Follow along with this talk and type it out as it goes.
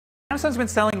Samsung's been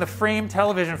selling the frame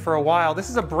television for a while. This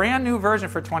is a brand new version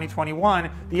for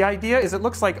 2021. The idea is it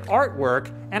looks like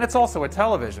artwork, and it's also a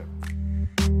television.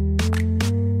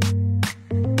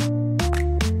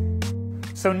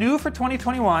 So new for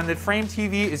 2021, the frame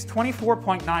TV is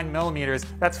 24.9 millimeters.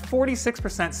 That's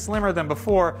 46% slimmer than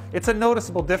before. It's a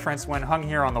noticeable difference when hung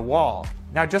here on the wall.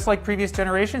 Now, just like previous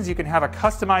generations, you can have a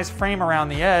customized frame around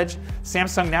the edge.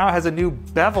 Samsung now has a new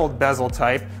beveled bezel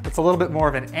type. It's a little bit more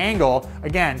of an angle,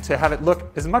 again, to have it look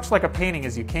as much like a painting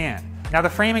as you can. Now, the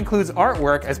frame includes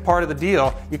artwork as part of the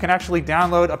deal. You can actually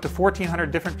download up to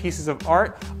 1,400 different pieces of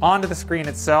art onto the screen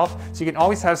itself, so you can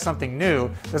always have something new.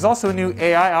 There's also a new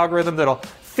AI algorithm that'll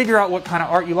figure out what kind of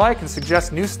art you like and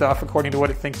suggest new stuff according to what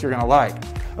it thinks you're going to like.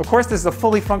 Of course, this is a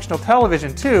fully functional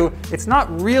television too. It's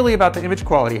not really about the image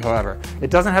quality, however. It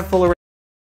doesn't have full array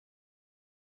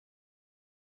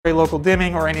local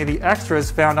dimming or any of the extras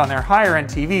found on their higher-end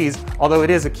TVs, although it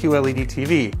is a QLED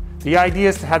TV. The idea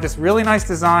is to have this really nice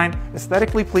design,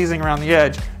 aesthetically pleasing around the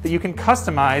edge, that you can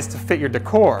customize to fit your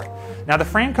decor. Now, the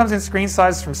frame comes in screen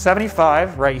sizes from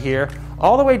 75, right here,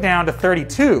 all the way down to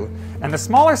 32. And the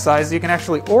smaller sizes you can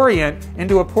actually orient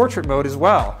into a portrait mode as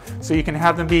well. So you can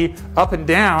have them be up and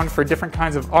down for different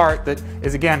kinds of art that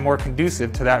is, again, more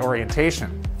conducive to that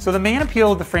orientation. So the main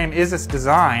appeal of the frame is its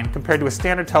design compared to a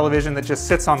standard television that just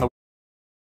sits on the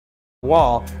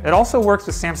wall. It also works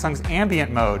with Samsung's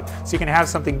ambient mode, so you can have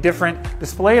something different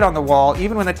displayed on the wall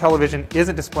even when the television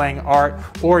isn't displaying art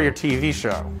or your TV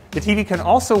show. The TV can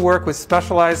also work with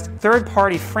specialized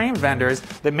third-party frame vendors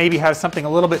that maybe have something a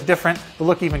little bit different to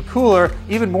look even cooler,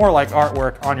 even more like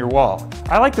artwork on your wall.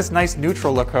 I like this nice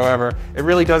neutral look, however. It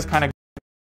really does kind of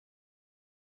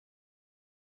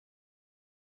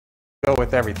go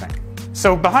with everything.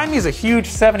 So behind me is a huge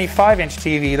 75-inch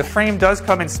TV. The frame does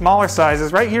come in smaller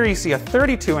sizes. Right here you see a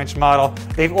 32-inch model.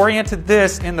 They've oriented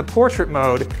this in the portrait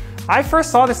mode. I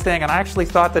first saw this thing and I actually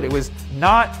thought that it was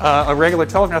not a regular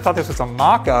television. I thought this was a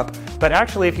mock-up, but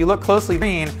actually if you look closely,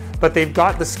 but they've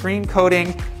got the screen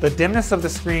coating, the dimness of the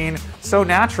screen so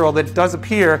natural that it does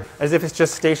appear as if it's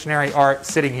just stationary art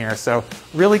sitting here. So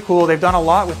really cool. They've done a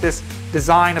lot with this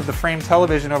design of the frame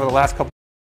television over the last couple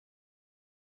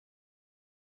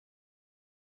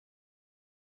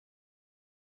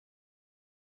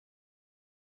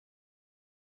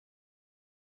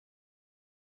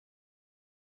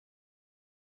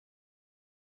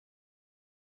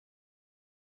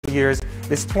years.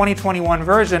 This 2021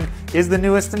 version is the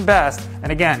newest and best,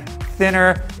 and again,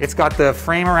 thinner. It's got the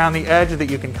frame around the edge that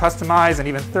you can customize, and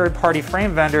even third-party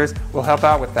frame vendors will help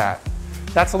out with that.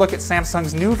 That's a look at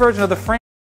Samsung's new version of the frame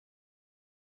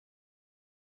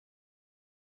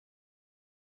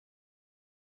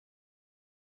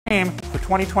for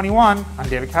 2021. I'm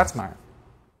David Katzmeyer.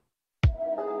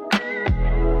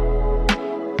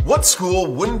 What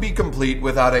school wouldn't be complete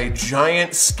without a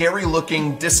giant,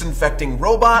 scary-looking disinfecting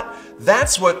robot?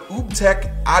 That's what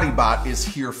Ubtech Adibot is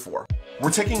here for.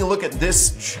 We're taking a look at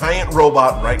this giant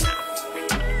robot right now.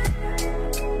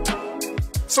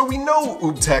 So we know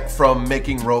Ubtech from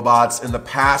making robots. In the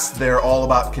past, they're all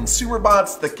about consumer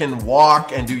bots that can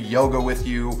walk and do yoga with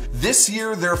you. This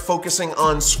year, they're focusing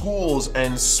on schools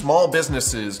and small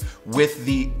businesses with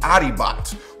the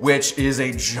Adibot, which is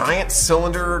a giant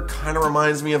cylinder, kind of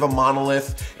reminds me of a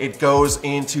monolith. It goes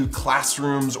into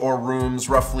classrooms or rooms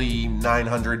roughly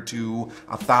 900 to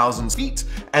 1,000 feet,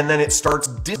 and then it starts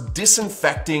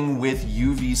disinfecting with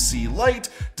UVC light,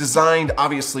 designed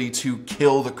obviously to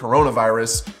kill the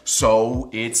coronavirus, so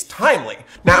it's timely.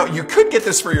 Now, you could get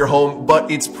this for your home,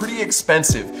 but it's pretty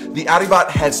expensive. The Adibot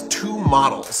has two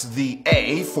models, the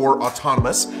A for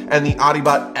autonomous and the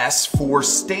Adibot S for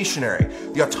stationary.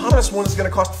 The autonomous one is going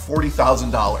to cost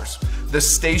 $40,000. The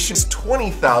station's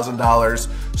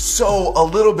 $20,000, so a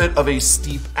little bit of a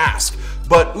steep ask.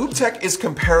 But Ubtech is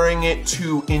comparing it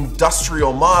to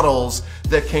industrial models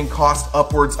that can cost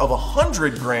upwards of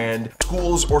 $100 grand.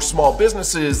 Schools or small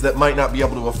businesses that might not be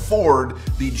able to afford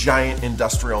the giant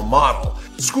industrial model.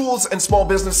 Schools and small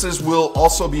businesses will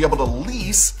also be able to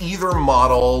lease either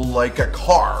model like a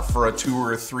car for a 2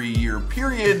 or 3 year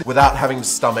period without having to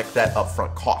stomach that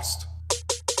upfront cost.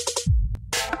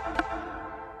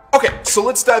 Okay, so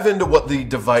let's dive into what the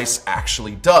device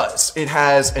actually does. It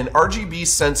has an RGB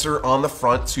sensor on the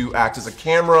front to act as a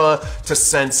camera to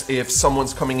sense if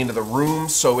someone's coming into the room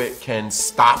so it can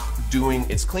stop doing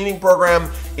its cleaning program.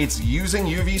 It's using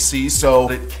UVC, so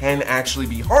it can actually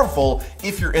be harmful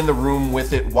if you're in the room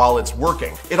with it while it's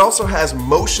working. It also has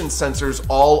motion sensors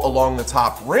all along the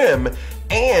top rim,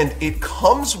 And it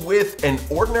comes with an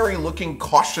ordinary looking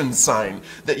caution sign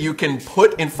that you can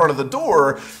put in front of the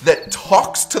door that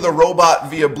talks to the robot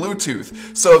via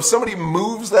Bluetooth. So if somebody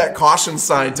moves that caution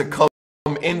sign to come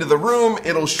into the room,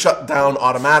 it'll shut down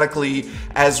automatically,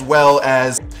 as well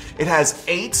as it has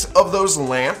 8 of those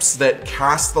lamps that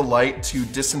cast the light to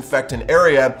disinfect an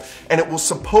area, and it will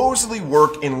supposedly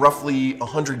work in roughly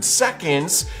 100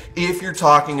 seconds if you're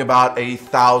talking about a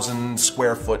 1,000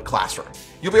 square foot classroom.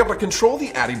 You'll be able to control the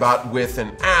AdiBot with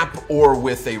an app or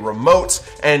with a remote,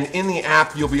 and in the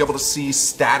app you'll be able to see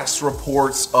status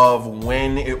reports of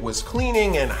when it was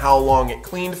cleaning and how long it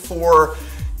cleaned for.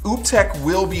 UBTech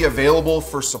will be available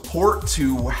for support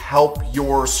to help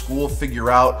your school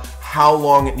figure out how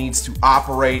long it needs to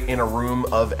operate in a room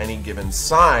of any given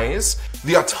size.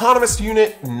 The autonomous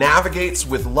unit navigates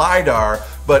with LiDAR,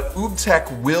 but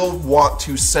UBTech will want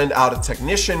to send out a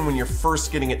technician when you're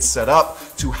first getting it set up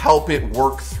to help it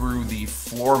work through the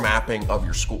floor mapping of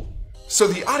your school. So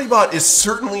the AdiBot is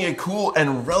certainly a cool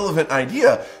and relevant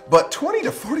idea, but $20,000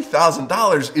 to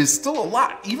 $40,000 is still a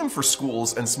lot, even for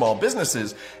schools and small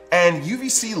businesses, and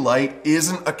UVC light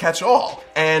isn't a catch-all.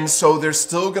 And so there's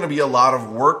still gonna be a lot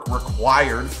of work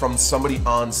required from somebody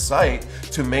on site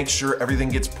to make sure everything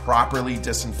gets properly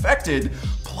disinfected.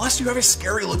 Plus you have a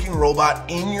scary looking robot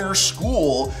in your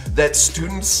school that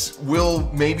students will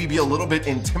maybe be a little bit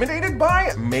intimidated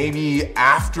by. Maybe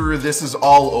after this is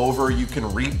all over, you can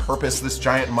repurpose this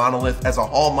giant monolith as a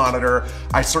hall monitor.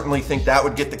 I certainly think that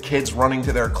would get the kids running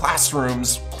to their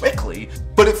classrooms quickly,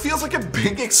 but it feels like a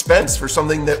big expense for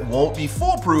something that won't be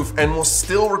foolproof and will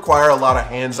still require a lot of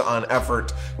hands-on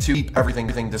effort to keep everything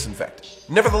disinfected.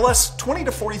 Nevertheless, $20,000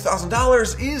 to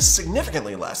 $40,000 is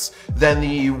significantly less than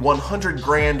the 100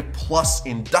 grand plus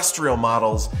industrial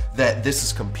models that this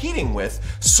is competing with,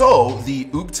 so the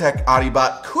UBTech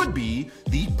AdiBot could be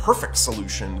the perfect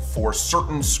solution for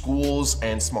certain schools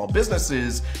and small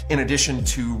businesses in addition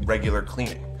to regular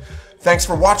cleaning. Thanks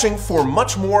for watching. For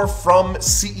much more from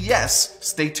CES,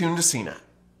 stay tuned to CNET.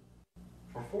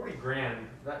 For 40 grand,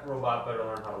 that robot better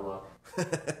learn how to love.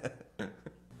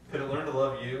 Could it learn to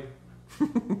love you?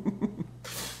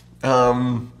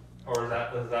 Or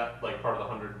is that like part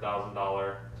of the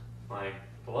 $100,000? Like,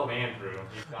 to love Andrew.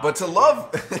 But to love...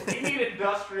 You need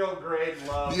industrial grade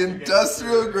love. The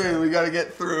industrial grade, we gotta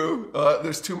get through.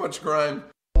 There's too much grime.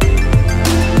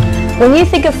 When you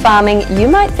think of farming, you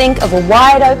might think of a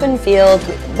wide open field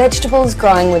with vegetables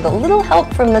growing with a little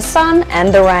help from the sun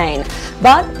and the rain.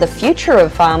 But the future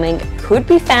of farming could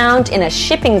be found in a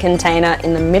shipping container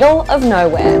in the middle of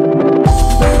nowhere.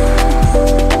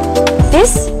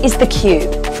 This is the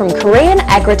Cube from Korean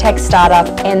agritech startup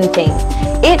Nthing.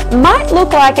 It might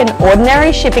look like an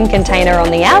ordinary shipping container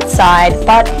on the outside,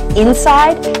 but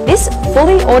inside, this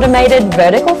fully automated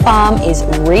vertical farm is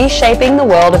reshaping the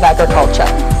world of agriculture.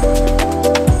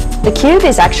 The Cube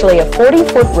is actually a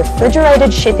 40-foot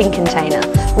refrigerated shipping container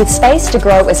with space to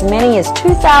grow as many as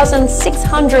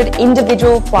 2,600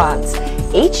 individual plants,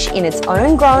 each in its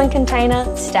own growing container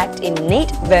stacked in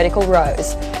neat vertical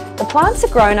rows. The plants are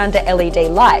grown under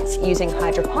LED lights using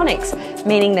hydroponics,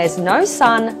 meaning there's no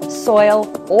sun, soil,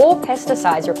 or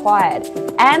pesticides required,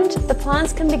 and the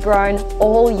plants can be grown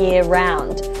all year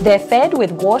round. They're fed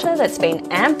with water that's been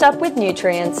amped up with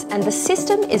nutrients, and the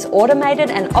system is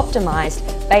automated and optimized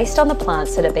based on the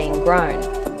plants that are being grown.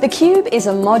 The Cube is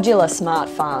a modular smart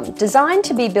farm designed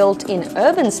to be built in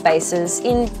urban spaces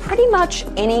in pretty much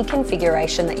any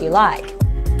configuration that you like.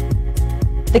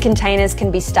 The containers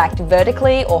can be stacked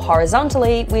vertically or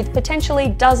horizontally with potentially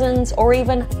dozens or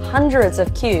even hundreds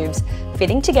of cubes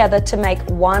fitting together to make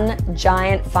one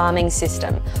giant farming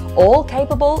system, all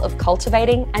capable of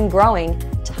cultivating and growing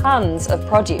tons of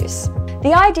produce.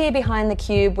 The idea behind the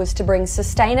Cube was to bring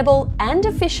sustainable and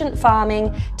efficient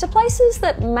farming to places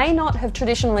that may not have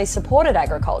traditionally supported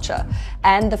agriculture,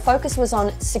 and the focus was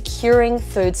on securing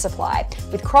food supply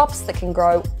with crops that can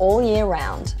grow all year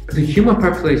round. The human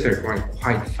population are growing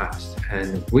quite fast,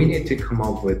 and we need to come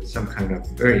up with some kind of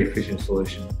very efficient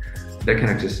solution that can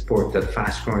actually support that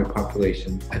fast-growing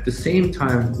population. At the same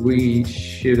time, we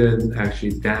shouldn't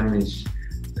actually damage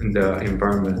the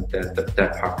environment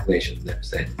that population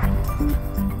lives in.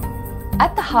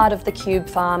 At the heart of the Cube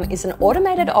farm is an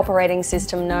automated operating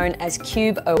system known as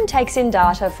QubeO. It takes in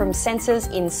data from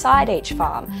sensors inside each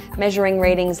farm, measuring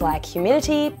readings like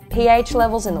humidity, pH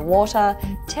levels in the water,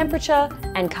 temperature,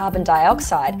 and carbon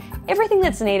dioxide, everything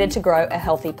that's needed to grow a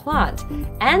healthy plant.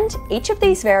 And each of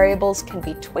these variables can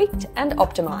be tweaked and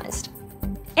optimized.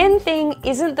 Nthing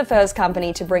isn't the first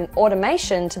company to bring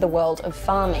automation to the world of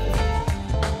farming.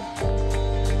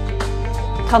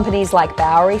 Companies like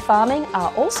Bowery Farming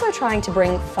are also trying to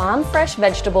bring farm-fresh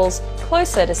vegetables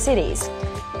closer to cities.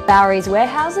 Bowery's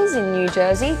warehouses in New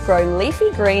Jersey grow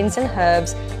leafy greens and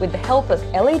herbs with the help of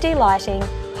LED lighting,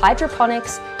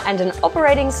 hydroponics, and an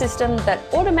operating system that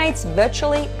automates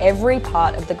virtually every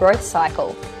part of the growth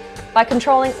cycle. By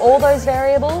controlling all those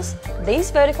variables,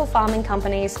 these vertical farming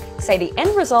companies say the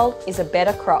end result is a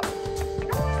better crop.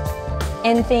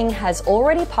 Anything has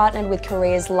already partnered with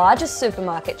Korea's largest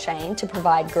supermarket chain to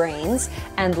provide greens,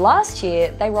 and last year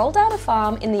they rolled out a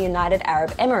farm in the United Arab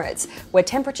Emirates, where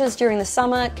temperatures during the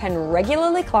summer can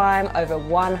regularly climb over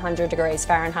 100 degrees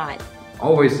Fahrenheit.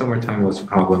 Always summertime was a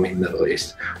problem in the Middle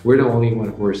East. We're the only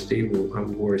one who are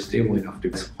stable enough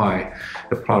to supply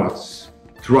the products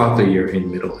throughout the year in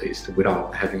the Middle East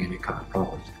without having any kind of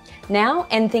problems. Now,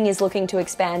 Anything is looking to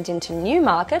expand into new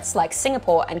markets like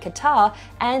Singapore and Qatar,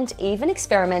 and even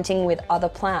experimenting with other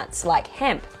plants like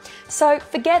hemp. So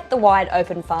forget the wide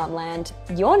open farmland.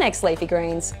 Your next leafy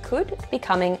greens could be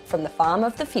coming from the farm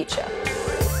of the future.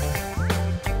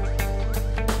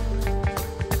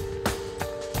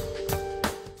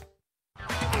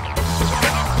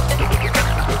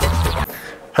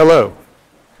 Hello,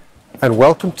 and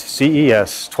welcome to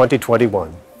CES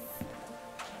 2021.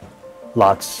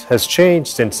 Lots has changed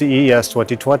since CES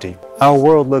 2020. Our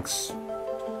world looks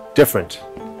different,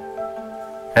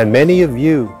 and many of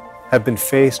you have been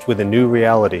faced with a new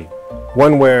reality,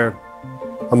 one where,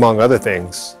 among other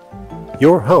things,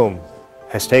 your home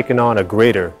has taken on a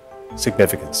greater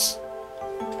significance.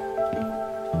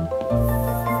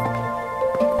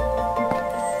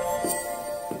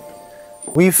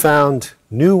 We've found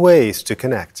new ways to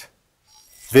connect.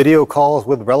 Video calls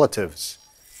with relatives,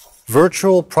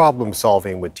 virtual problem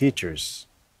solving with teachers,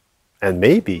 and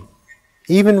maybe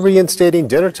even reinstating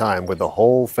dinner time with the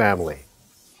whole family.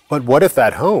 But what if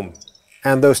that home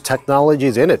and those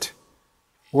technologies in it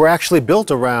were actually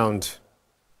built around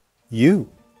you?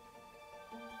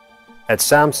 At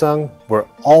Samsung, we're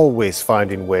always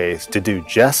finding ways to do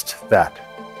just that.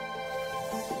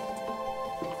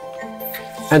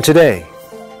 And today,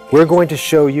 we're going to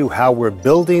show you how we're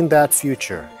building that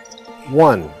future,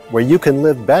 one where you can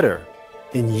live better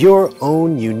in your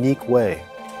own unique way.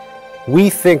 We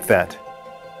think that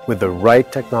with the right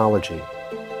technology,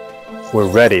 we're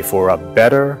ready for a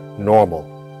better normal.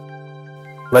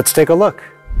 Let's take a look.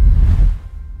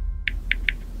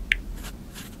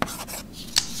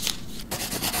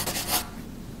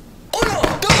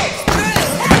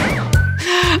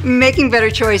 Making better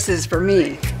choices for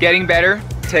me. Getting better,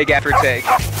 take after take.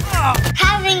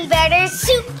 Having better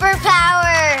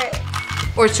superpower.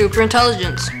 Or super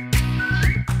intelligence.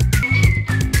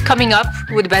 Coming up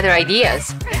with better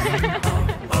ideas.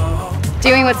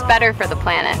 Doing what's better for the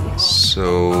planet.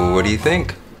 So, what do you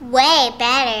think? Way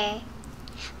better.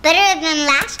 Better than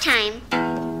last time.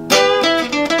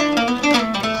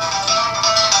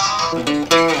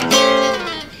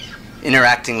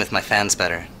 Interacting with my fans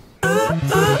better.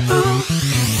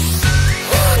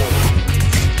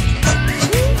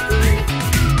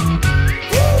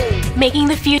 Making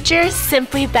the future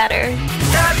simply better.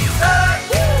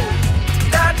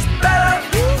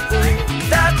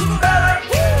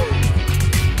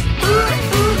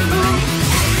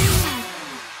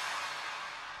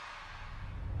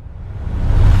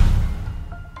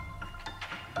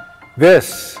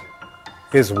 This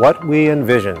is what we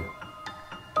envision.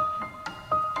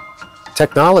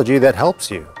 Technology that helps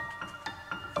you,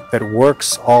 that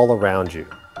works all around you,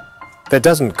 that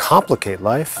doesn't complicate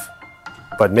life,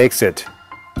 but makes it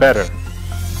better.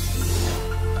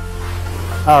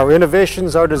 Our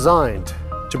innovations are designed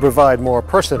to provide more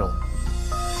personal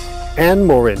and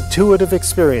more intuitive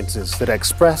experiences that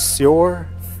express your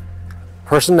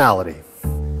personality.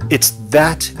 It's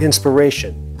that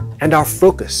inspiration and our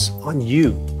focus on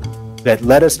you that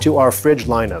led us to our fridge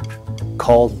lineup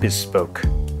called Bespoke.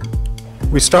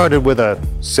 We started with a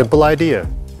simple idea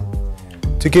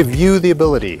to give you the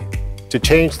ability to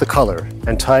change the color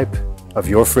and type of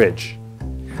your fridge,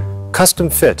 custom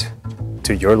fit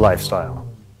to your lifestyle.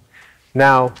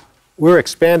 Now, we're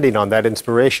expanding on that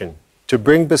inspiration to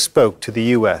bring Bespoke to the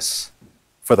US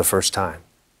for the first time.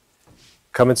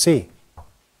 Come and see.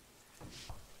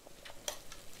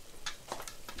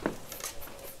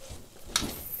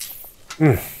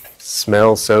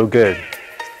 Smells so good.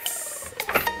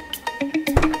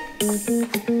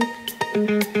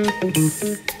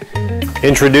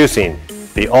 Introducing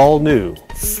the all-new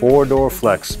 4-door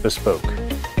Flex Bespoke.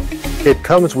 It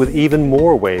comes with even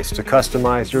more ways to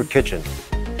customize your kitchen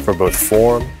for both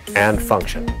form and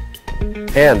function.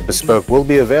 And Bespoke will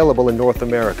be available in North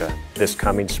America this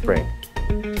coming spring.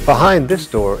 Behind this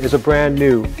door is a brand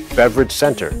new beverage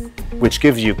center, which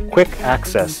gives you quick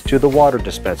access to the water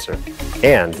dispenser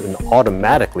and an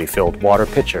automatically filled water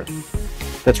pitcher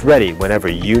that's ready whenever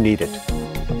you need it.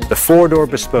 The 4-door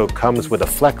bespoke comes with a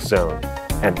flex zone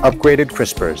and upgraded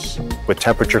crispers with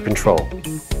temperature control.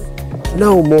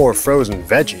 No more frozen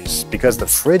veggies because the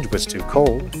fridge was too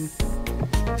cold.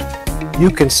 You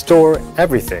can store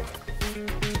everything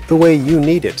the way you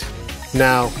need it.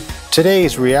 Now,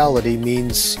 today's reality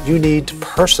means you need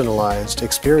personalized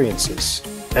experiences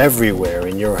everywhere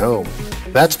in your home.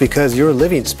 That's because your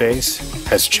living space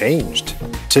has changed.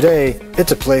 Today,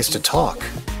 it's a place to talk,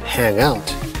 hang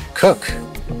out, cook,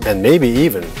 and maybe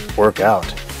even work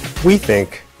out. We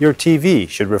think your TV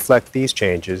should reflect these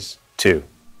changes too.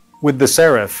 With the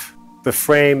Serif, the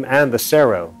Frame, and the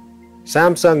Sero,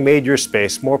 Samsung made your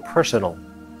space more personal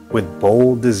with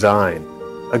bold design,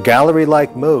 a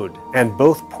gallery-like mode, and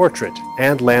both portrait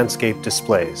and landscape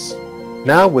displays.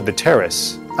 Now with the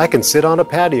Terrace, I can sit on a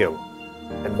patio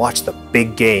and watch the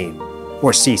big game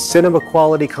or see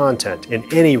cinema-quality content in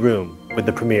any room with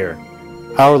the Premiere.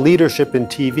 Our leadership in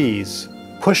TVs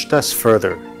pushed us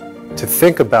further to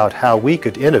think about how we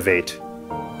could innovate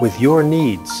with your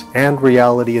needs and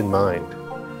reality in mind.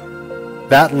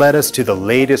 That led us to the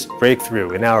latest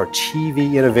breakthrough in our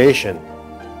TV innovation,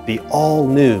 the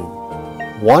all-new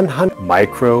 100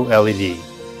 Micro LED.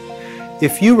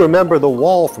 If you remember the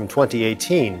wall from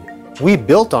 2018, we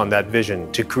built on that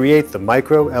vision to create the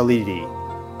Micro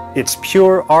LED. Its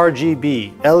pure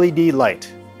RGB LED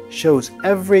light shows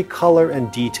every color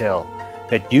and detail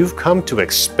that you've come to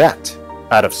expect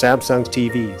out of Samsung's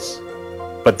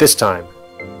TVs. But this time,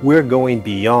 we're going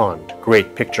beyond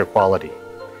great picture quality.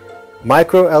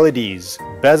 Micro LED's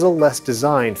bezel-less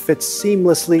design fits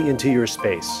seamlessly into your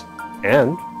space,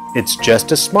 and it's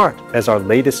just as smart as our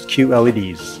latest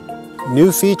QLEDs.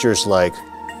 New features like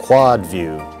Quad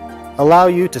View allow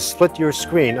you to split your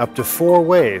screen up to 4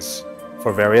 ways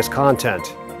for various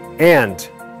content, and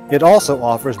it also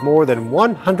offers more than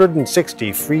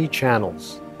 160 free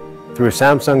channels through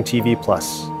Samsung TV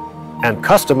Plus and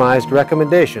customized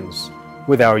recommendations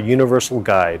with our universal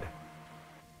guide.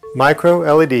 Micro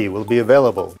LED will be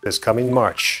available this coming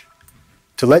March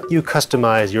to let you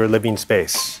customize your living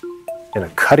space in a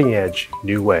cutting-edge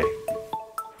new way.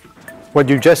 What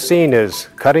you've just seen is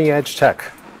cutting-edge tech,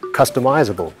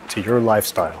 customizable to your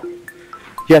lifestyle.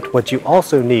 Yet what you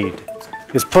also need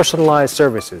is personalized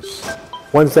services,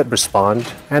 ones that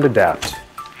respond and adapt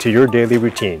to your daily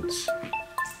routines.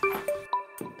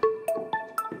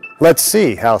 Let's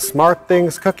see how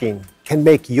SmartThings cooking can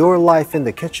make your life in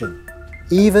the kitchen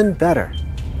even better.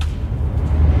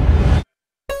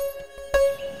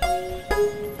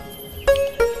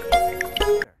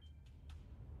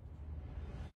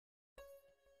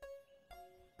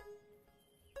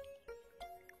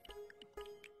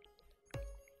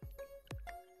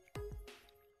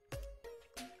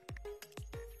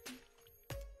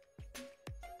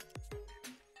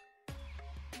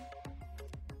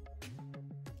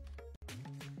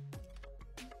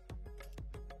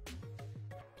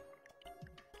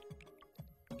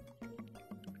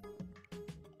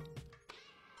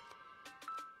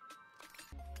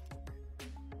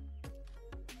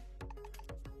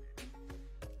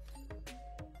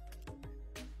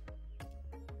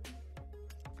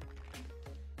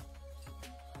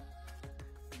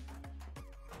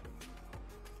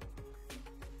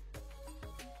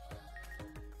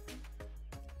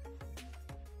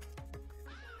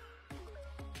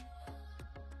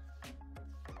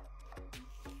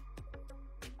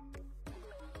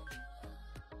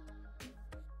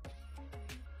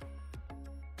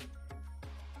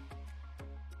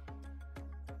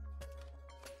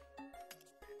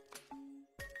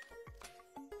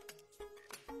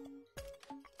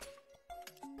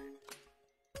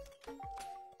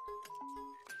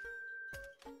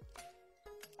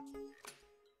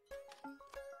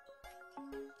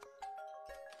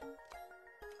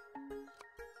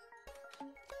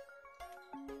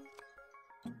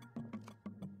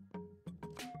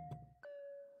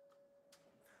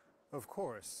 Of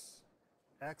course,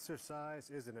 exercise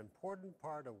is an important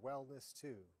part of wellness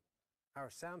too. Our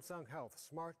Samsung Health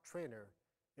Smart Trainer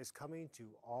is coming to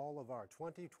all of our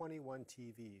 2021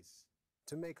 TVs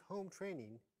to make home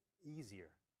training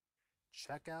easier.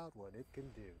 Check out what it can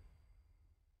do.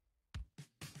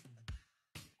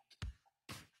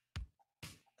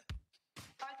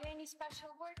 Are there any special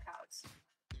workouts?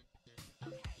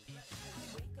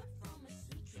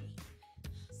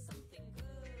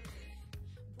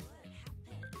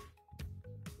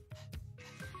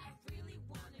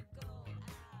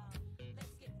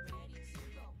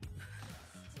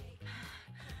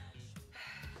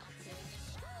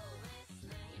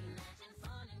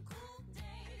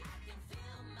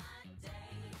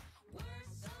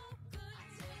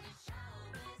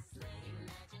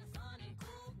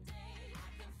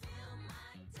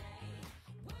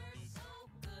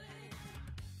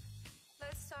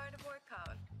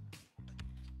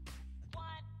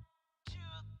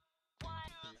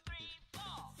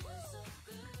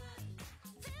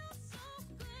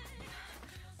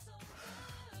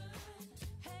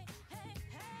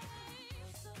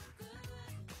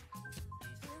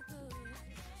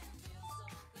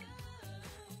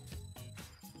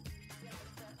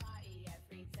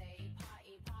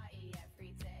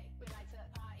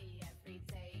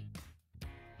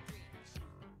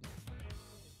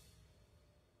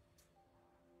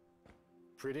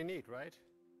 Pretty neat, right?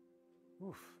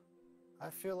 Oof. I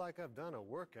feel like I've done a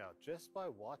workout just by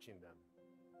watching them.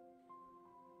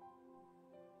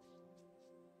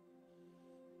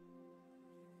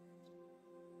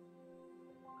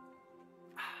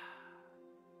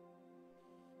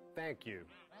 Thank you.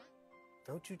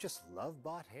 Don't you just love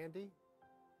Bot Handy?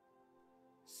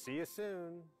 See you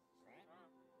soon.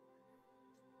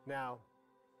 Now,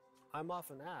 I'm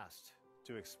often asked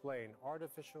to explain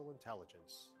artificial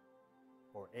intelligence,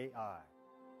 or AI.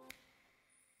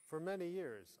 For many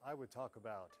years, I would talk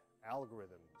about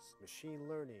algorithms, machine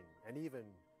learning, and even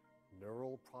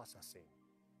neural processing.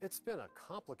 It's been a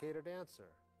complicated answer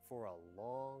for a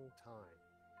long time.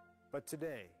 But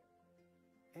today,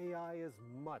 AI is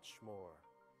much more.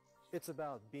 It's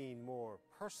about being more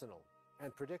personal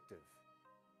and predictive.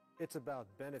 It's about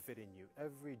benefiting you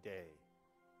every day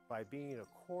by being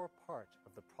a core part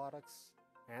of the products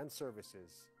and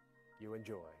services you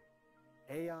enjoy.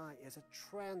 AI is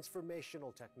a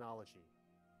transformational technology.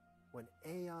 When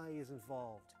AI is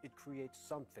involved, it creates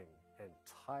something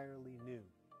entirely new.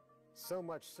 So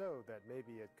much so that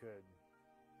maybe it could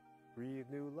breathe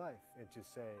new life into,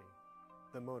 say,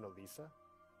 the Mona Lisa.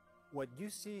 What you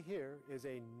see here is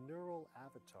a neural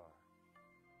avatar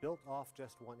built off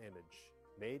just one image,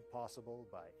 made possible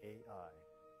by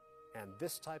AI. And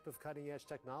this type of cutting-edge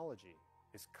technology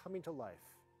is coming to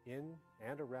life in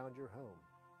and around your home.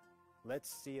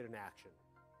 Let's see it in action.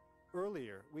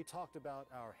 Earlier, we talked about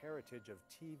our heritage of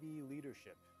TV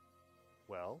leadership.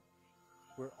 Well,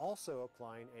 we're also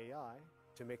applying AI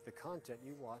to make the content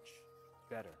you watch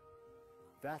better.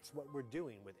 That's what we're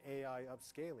doing with AI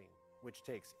upscaling, which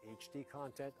takes HD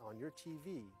content on your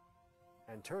TV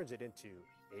and turns it into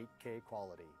 8K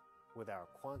quality with our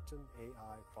quantum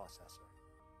AI processor.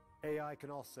 AI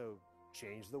can also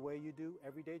change the way you do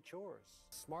everyday chores.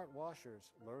 Smart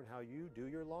washers learn how you do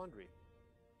your laundry,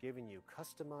 giving you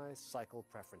customized cycle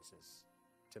preferences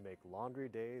to make laundry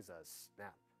days a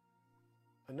snap.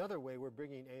 Another way we're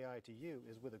bringing AI to you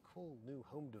is with a cool new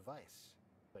home device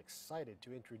I'm excited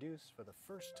to introduce for the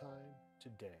first time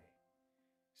today.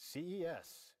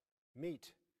 CES,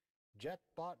 meet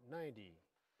JetBot 90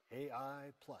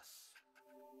 AI Plus.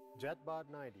 JetBot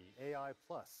 90 AI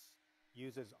Plus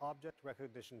uses object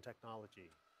recognition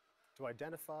technology to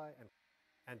identify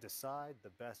and decide the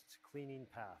best cleaning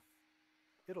path.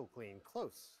 It'll clean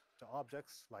close to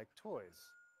objects like toys,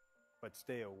 but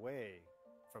stay away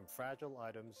from fragile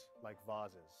items like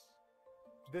vases.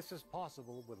 This is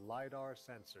possible with LiDAR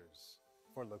sensors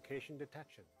for location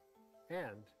detection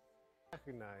and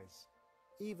recognize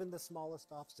even the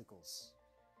smallest obstacles.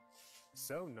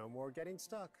 So no more getting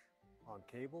stuck on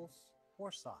cables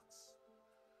or socks.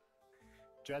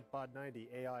 JetBot 90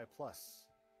 AI Plus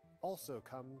also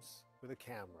comes with a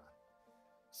camera.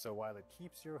 So while it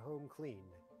keeps your home clean,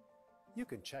 you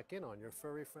can check in on your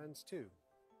furry friends too.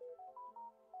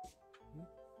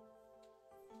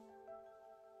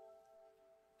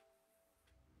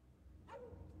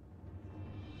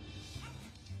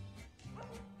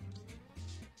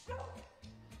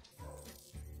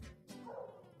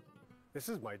 This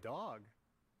is my dog,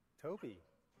 Toby.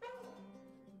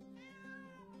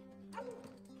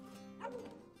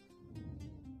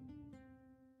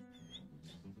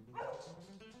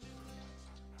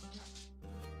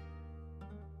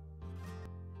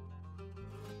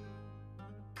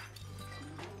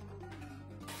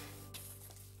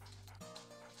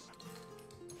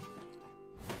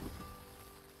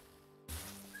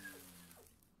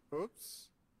 Oops,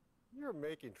 you're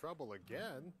making trouble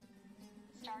again.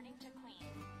 Starting to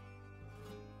clean.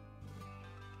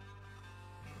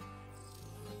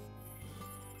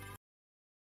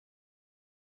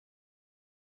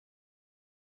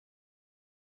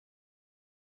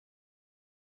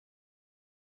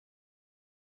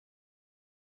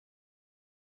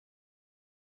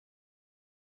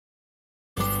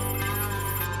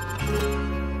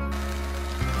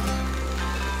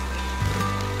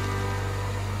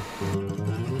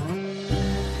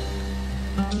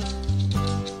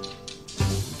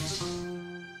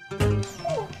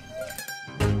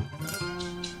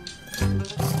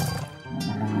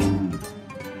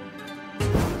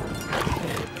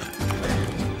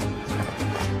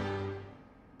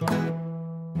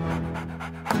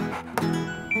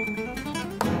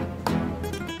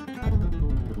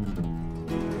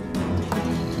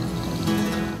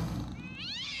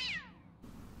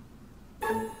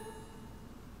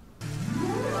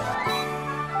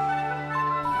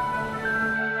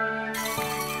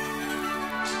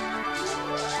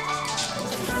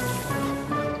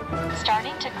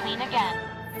 Starting to clean again.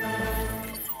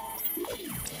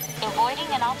 Avoiding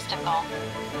an obstacle.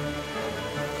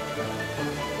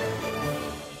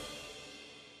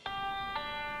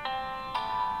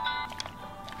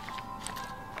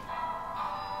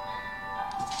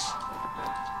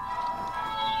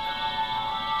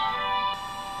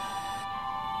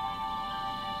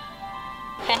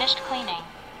 Finished cleaning.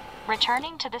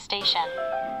 Returning to the station.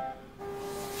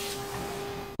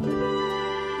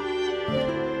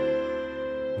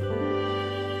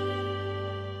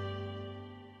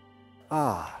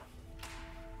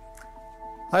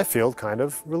 I feel kind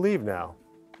of relieved now.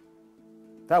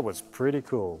 That was pretty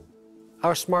cool.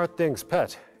 Our SmartThings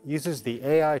pet uses the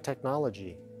AI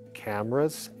technology,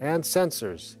 cameras, and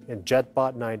sensors in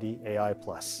JetBot 90 AI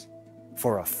Plus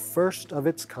for a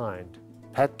first-of-its-kind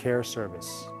pet care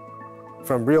service.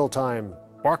 From real-time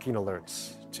barking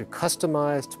alerts to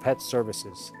customized pet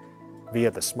services via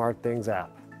the SmartThings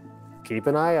app. Keep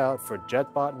an eye out for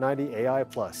JetBot 90 AI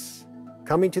Plus,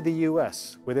 coming to the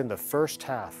US within the first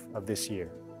half of this year.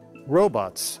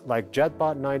 Robots like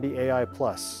JetBot 90 AI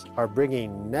Plus are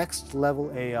bringing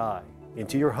next-level AI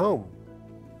into your home,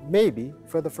 maybe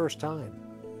for the first time.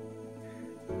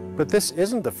 But this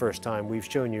isn't the first time we've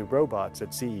shown you robots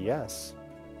at CES.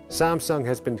 Samsung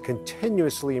has been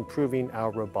continuously improving our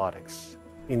robotics,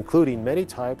 including many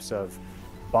types of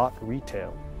bot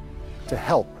retail, to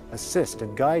help assist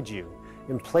and guide you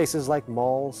in places like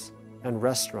malls and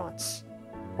restaurants,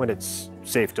 when it's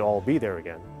safe to all be there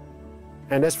again.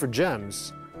 And as for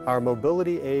GEMS, our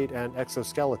mobility aid and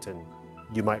exoskeleton,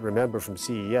 you might remember from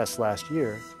CES last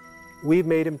year, we've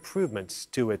made improvements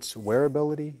to its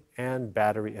wearability and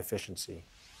battery efficiency.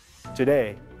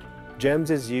 Today,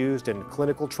 GEMS is used in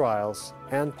clinical trials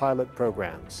and pilot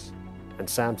programs, and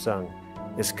Samsung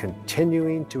is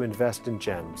continuing to invest in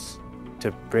GEMS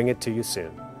to bring it to you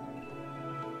soon.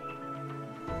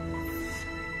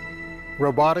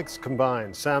 Robotics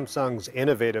combines Samsung's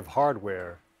innovative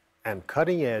hardware and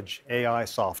cutting-edge AI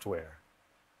software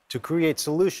to create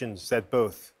solutions that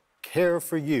both care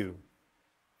for you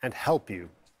and help you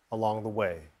along the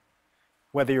way,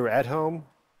 whether you're at home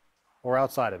or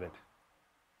outside of it.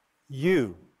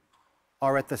 You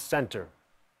are at the center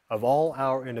of all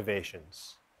our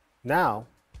innovations. Now,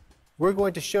 we're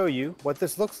going to show you what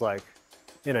this looks like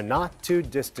in a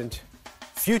not-too-distant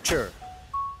future.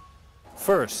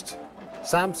 First,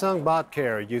 Samsung Bot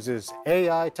Care uses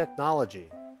AI technology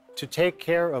to take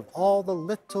care of all the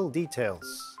little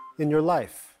details in your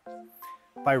life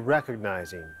by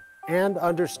recognizing and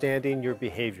understanding your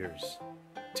behaviors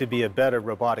to be a better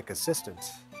robotic assistant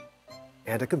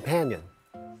and a companion.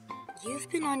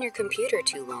 You've been on your computer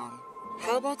too long.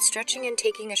 How about stretching and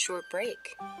taking a short break?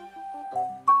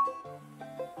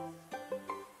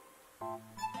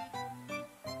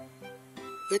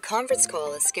 The conference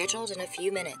call is scheduled in a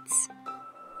few minutes.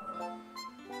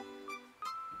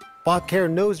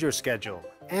 BotCare knows your schedule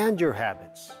and your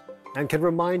habits and can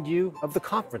remind you of the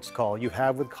conference call you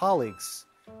have with colleagues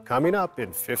coming up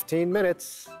in 15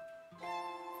 minutes.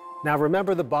 Now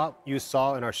remember the bot you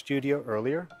saw in our studio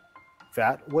earlier?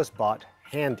 That was Bot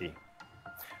Handy,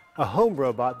 a home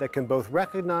robot that can both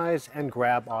recognize and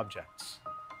grab objects,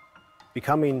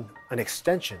 becoming an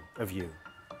extension of you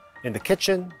in the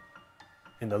kitchen,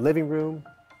 in the living room,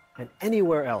 and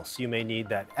anywhere else you may need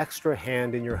that extra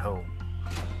hand in your home.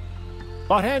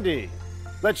 Bot Handy,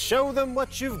 let's show them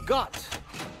what you've got.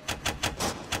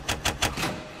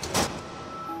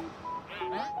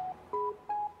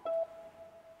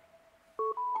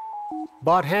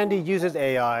 Bot Handy uses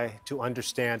AI to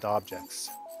understand objects,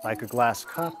 like a glass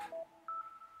cup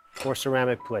or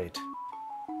ceramic plate,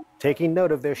 taking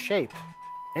note of their shape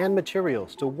and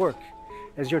materials to work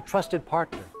as your trusted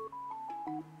partner.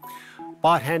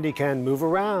 Bot Handy can move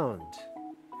around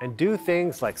and do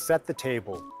things like set the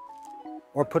table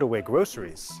or put away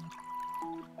groceries.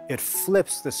 It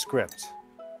flips the script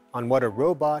on what a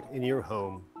robot in your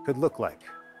home could look like.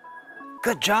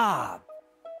 Good job!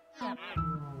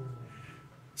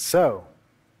 So,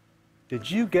 did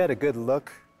you get a good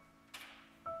look?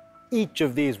 Each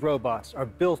of these robots are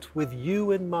built with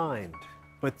you in mind,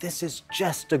 but this is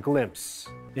just a glimpse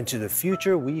into the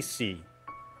future we see.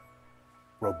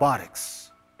 Robotics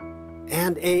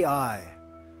and AI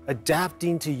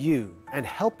adapting to you and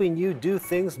helping you do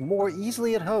things more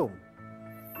easily at home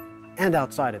and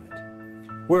outside of it.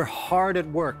 We're hard at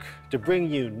work to bring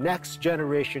you next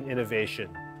generation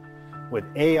innovation with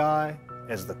AI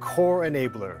as the core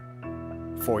enabler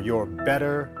for your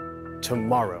better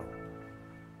tomorrow.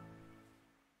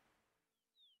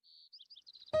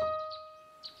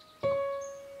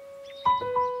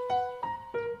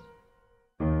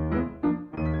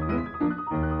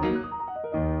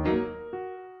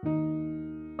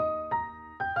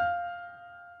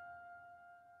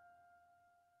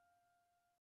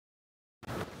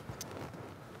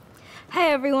 Hi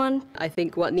everyone. I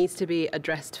think what needs to be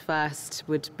addressed first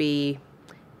would be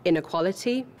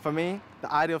inequality. For me,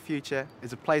 the ideal future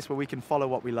is a place where we can follow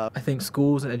what we love. I think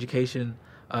schools and education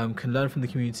can learn from the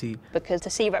community. Because to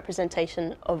see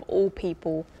representation of all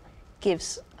people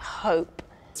gives hope.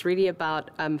 It's really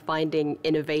about finding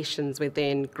innovations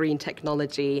within green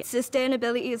technology.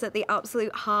 Sustainability is at the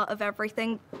absolute heart of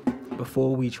everything.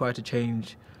 Before we try to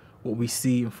change what we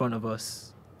see in front of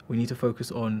us, we need to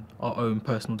focus on our own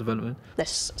personal development.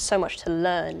 There's so much to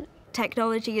learn.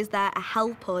 Technology is there to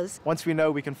help us. Once we know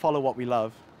we can follow what we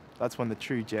love, that's when the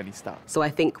true journey starts. So I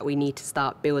think we need to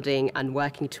start building and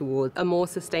working towards a more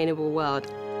sustainable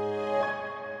world.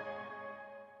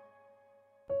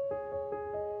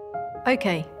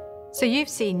 Okay, so you've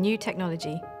seen new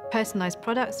technology, personalised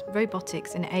products,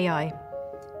 robotics and AI.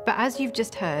 But as you've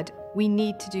just heard, we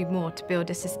need to do more to build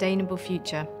a sustainable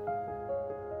future.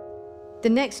 The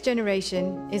next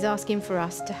generation is asking for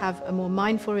us to have a more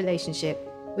mindful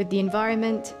relationship with the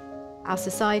environment, our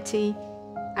society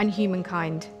and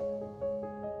humankind.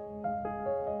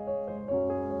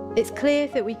 It's clear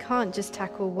that we can't just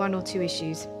tackle one or two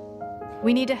issues.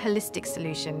 We need a holistic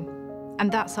solution,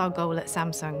 and that's our goal at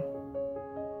Samsung.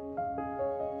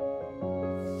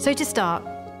 So to start,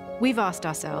 we've asked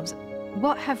ourselves,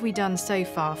 what have we done so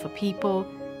far for people,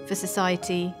 for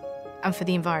society, and for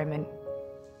the environment?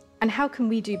 And how can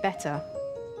we do better?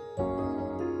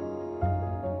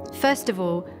 First of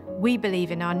all, we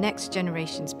believe in our next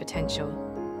generation's potential.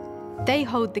 They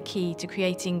hold the key to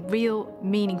creating real,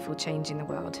 meaningful change in the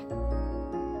world.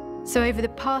 So over the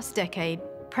past decade,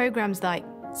 programs like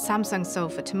Samsung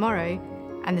Solve for Tomorrow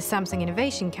and the Samsung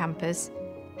Innovation Campus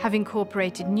have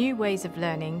incorporated new ways of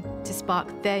learning to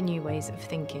spark their new ways of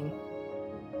thinking.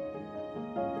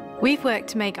 We've worked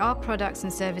to make our products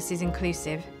and services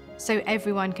inclusive so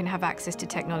everyone can have access to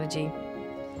technology.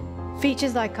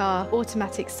 Features like our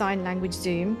automatic sign language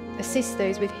zoom assist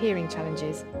those with hearing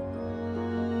challenges.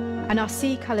 And our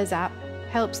See Colours app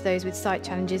helps those with sight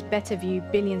challenges better view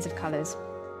billions of colours.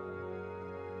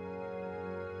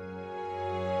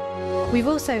 We've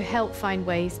also helped find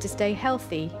ways to stay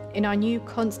healthy in our new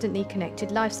constantly connected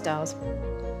lifestyles.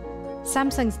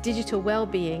 Samsung's digital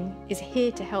well-being is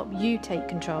here to help you take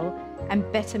control and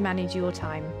better manage your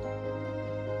time.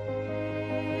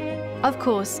 Of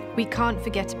course, we can't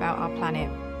forget about our planet.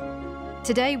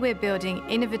 Today we're building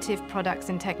innovative products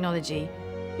and technology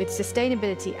with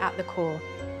sustainability at the core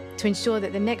to ensure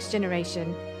that the next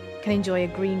generation can enjoy a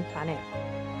green planet.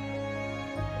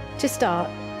 To start,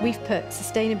 we've put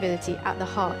sustainability at the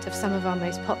heart of some of our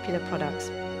most popular products.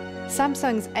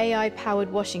 Samsung's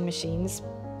AI-powered washing machines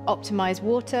optimize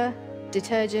water,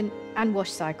 detergent and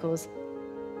wash cycles,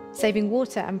 saving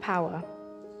water and power.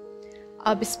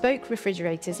 Our bespoke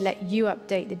refrigerators let you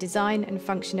update the design and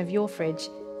function of your fridge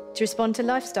to respond to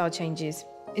lifestyle changes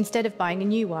instead of buying a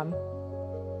new one.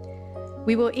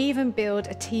 We will even build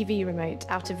a TV remote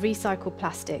out of recycled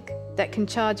plastic that can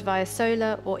charge via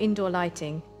solar or indoor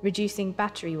lighting, reducing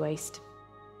battery waste.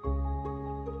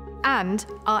 And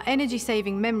our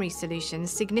energy-saving memory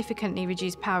solutions significantly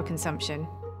reduce power consumption.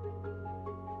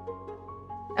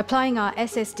 Applying our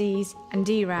SSDs and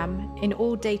DRAM in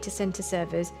all data center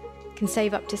servers can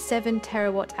save up to 7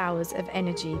 terawatt-hours of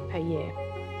energy per year,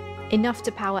 enough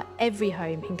to power every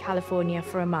home in California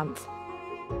for a month.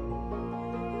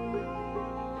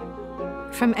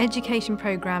 From education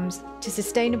programs to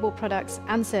sustainable products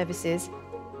and services,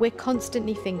 we're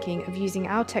constantly thinking of using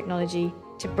our technology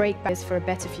to break barriers for a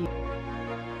better future.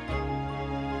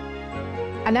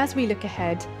 And as we look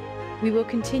ahead, we will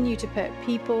continue to put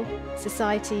people,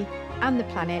 society, and the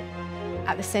planet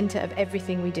at the center of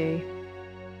everything we do.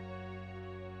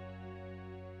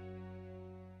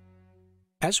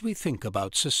 As we think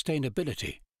about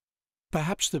sustainability,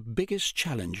 perhaps the biggest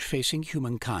challenge facing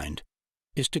humankind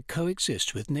is to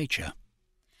coexist with nature.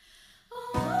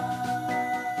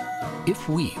 If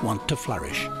we want to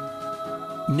flourish,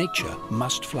 nature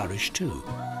must flourish too.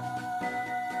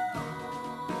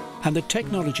 And the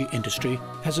technology industry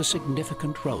has a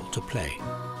significant role to play.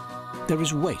 There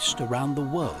is waste around the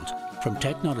world from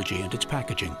technology and its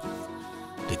packaging.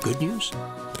 The good news?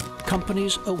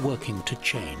 Companies are working to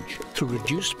change through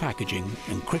reduced packaging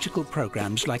and critical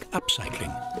programs like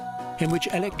upcycling, in which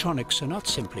electronics are not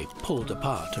simply pulled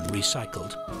apart and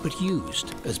recycled, but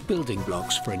used as building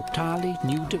blocks for entirely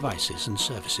new devices and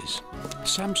services.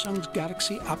 Samsung's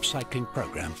Galaxy Upcycling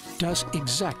program does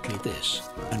exactly this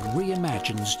and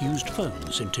reimagines used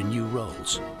phones into new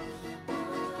roles.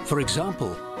 For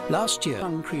example, last year,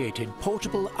 Samsung created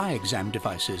portable eye exam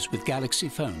devices with Galaxy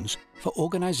phones for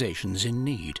organizations in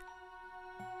need.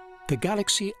 The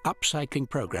Galaxy Upcycling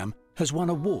program has won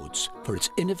awards for its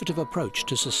innovative approach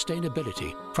to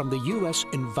sustainability from the US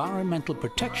Environmental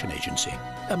Protection Agency,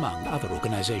 among other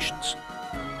organizations.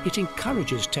 It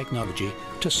encourages technology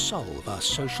to solve our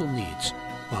social needs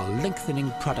while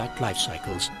lengthening product life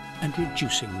cycles and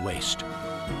reducing waste.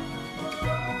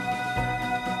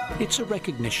 It's a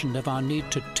recognition of our need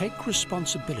to take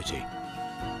responsibility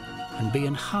and be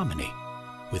in harmony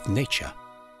with nature.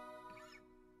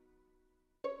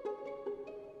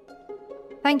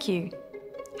 Thank you.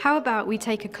 How about we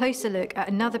take a closer look at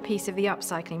another piece of the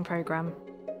upcycling programme?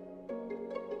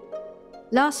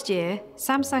 Last year,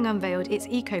 Samsung unveiled its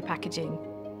eco-packaging,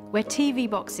 where TV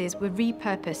boxes were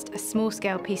repurposed as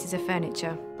small-scale pieces of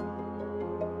furniture.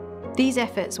 These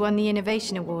efforts won the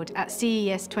Innovation Award at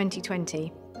CES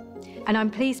 2020, and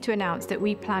I'm pleased to announce that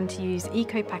we plan to use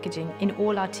eco-packaging in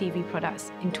all our TV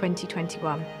products in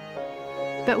 2021.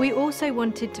 But we also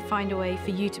wanted to find a way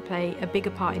for you to play a bigger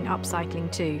part in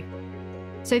upcycling too.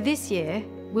 So this year,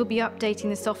 we'll be updating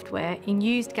the software in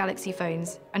used Galaxy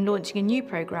phones and launching a new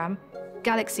programme,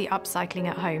 Galaxy Upcycling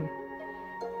at Home.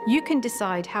 You can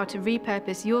decide how to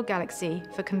repurpose your Galaxy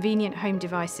for convenient home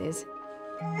devices.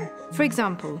 For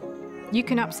example, you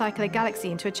can upcycle a Galaxy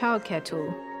into a childcare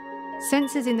tool.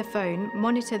 Sensors in the phone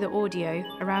monitor the audio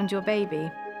around your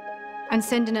baby and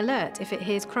send an alert if it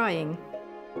hears crying,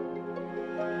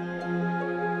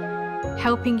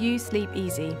 helping you sleep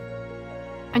easy.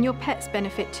 And your pets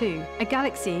benefit too. A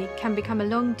Galaxy can become a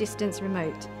long-distance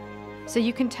remote, so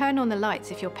you can turn on the lights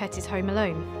if your pet is home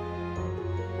alone.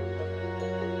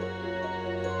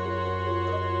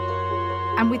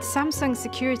 And with Samsung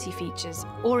security features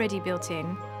already built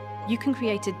in, you can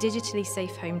create a digitally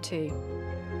safe home too.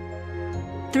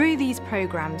 Through these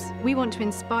programs, we want to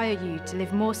inspire you to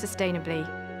live more sustainably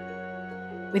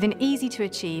with an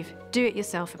easy-to-achieve,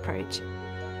 do-it-yourself approach,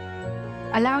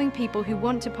 allowing people who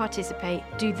want to participate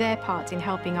do their part in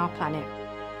helping our planet.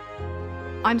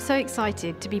 I'm so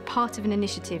excited to be part of an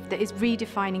initiative that is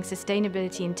redefining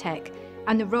sustainability in tech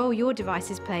and the role your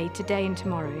devices play today and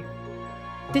tomorrow.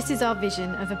 This is our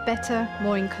vision of a better,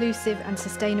 more inclusive and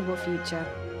sustainable future,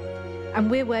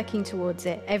 and we're working towards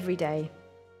it every day.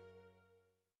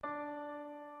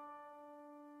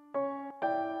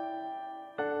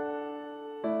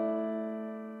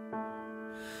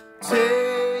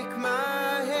 Take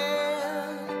my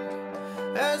hand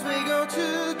as we go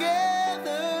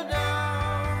together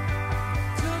down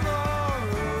tomorrow.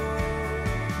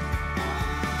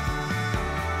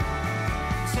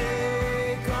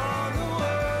 Take on the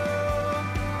world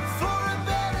for a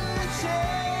better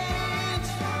change.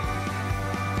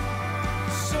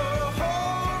 So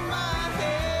hold my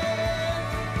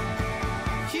hand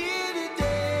here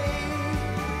today.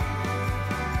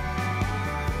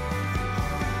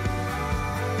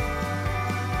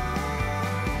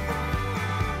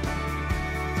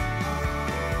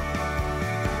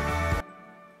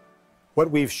 What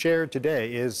we've shared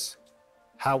today is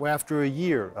how after a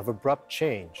year of abrupt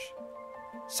change,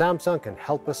 Samsung can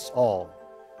help us all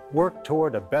work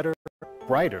toward a better,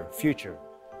 brighter future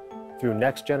through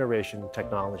next-generation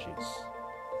technologies.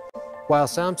 While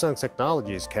Samsung's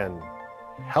technologies can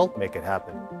help make it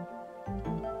happen,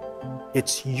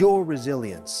 it's your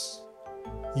resilience,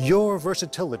 your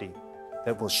versatility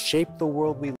that will shape the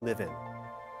world we live in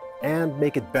and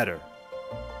make it better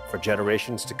for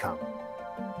generations to come.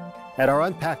 At our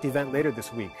Unpacked event later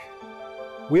this week,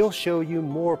 we'll show you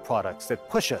more products that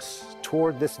push us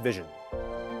toward this vision.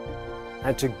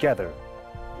 And together,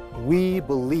 we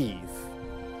believe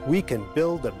we can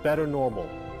build a better normal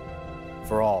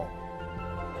for all.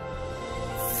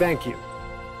 Thank you,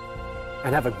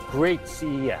 and have a great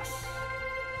CES.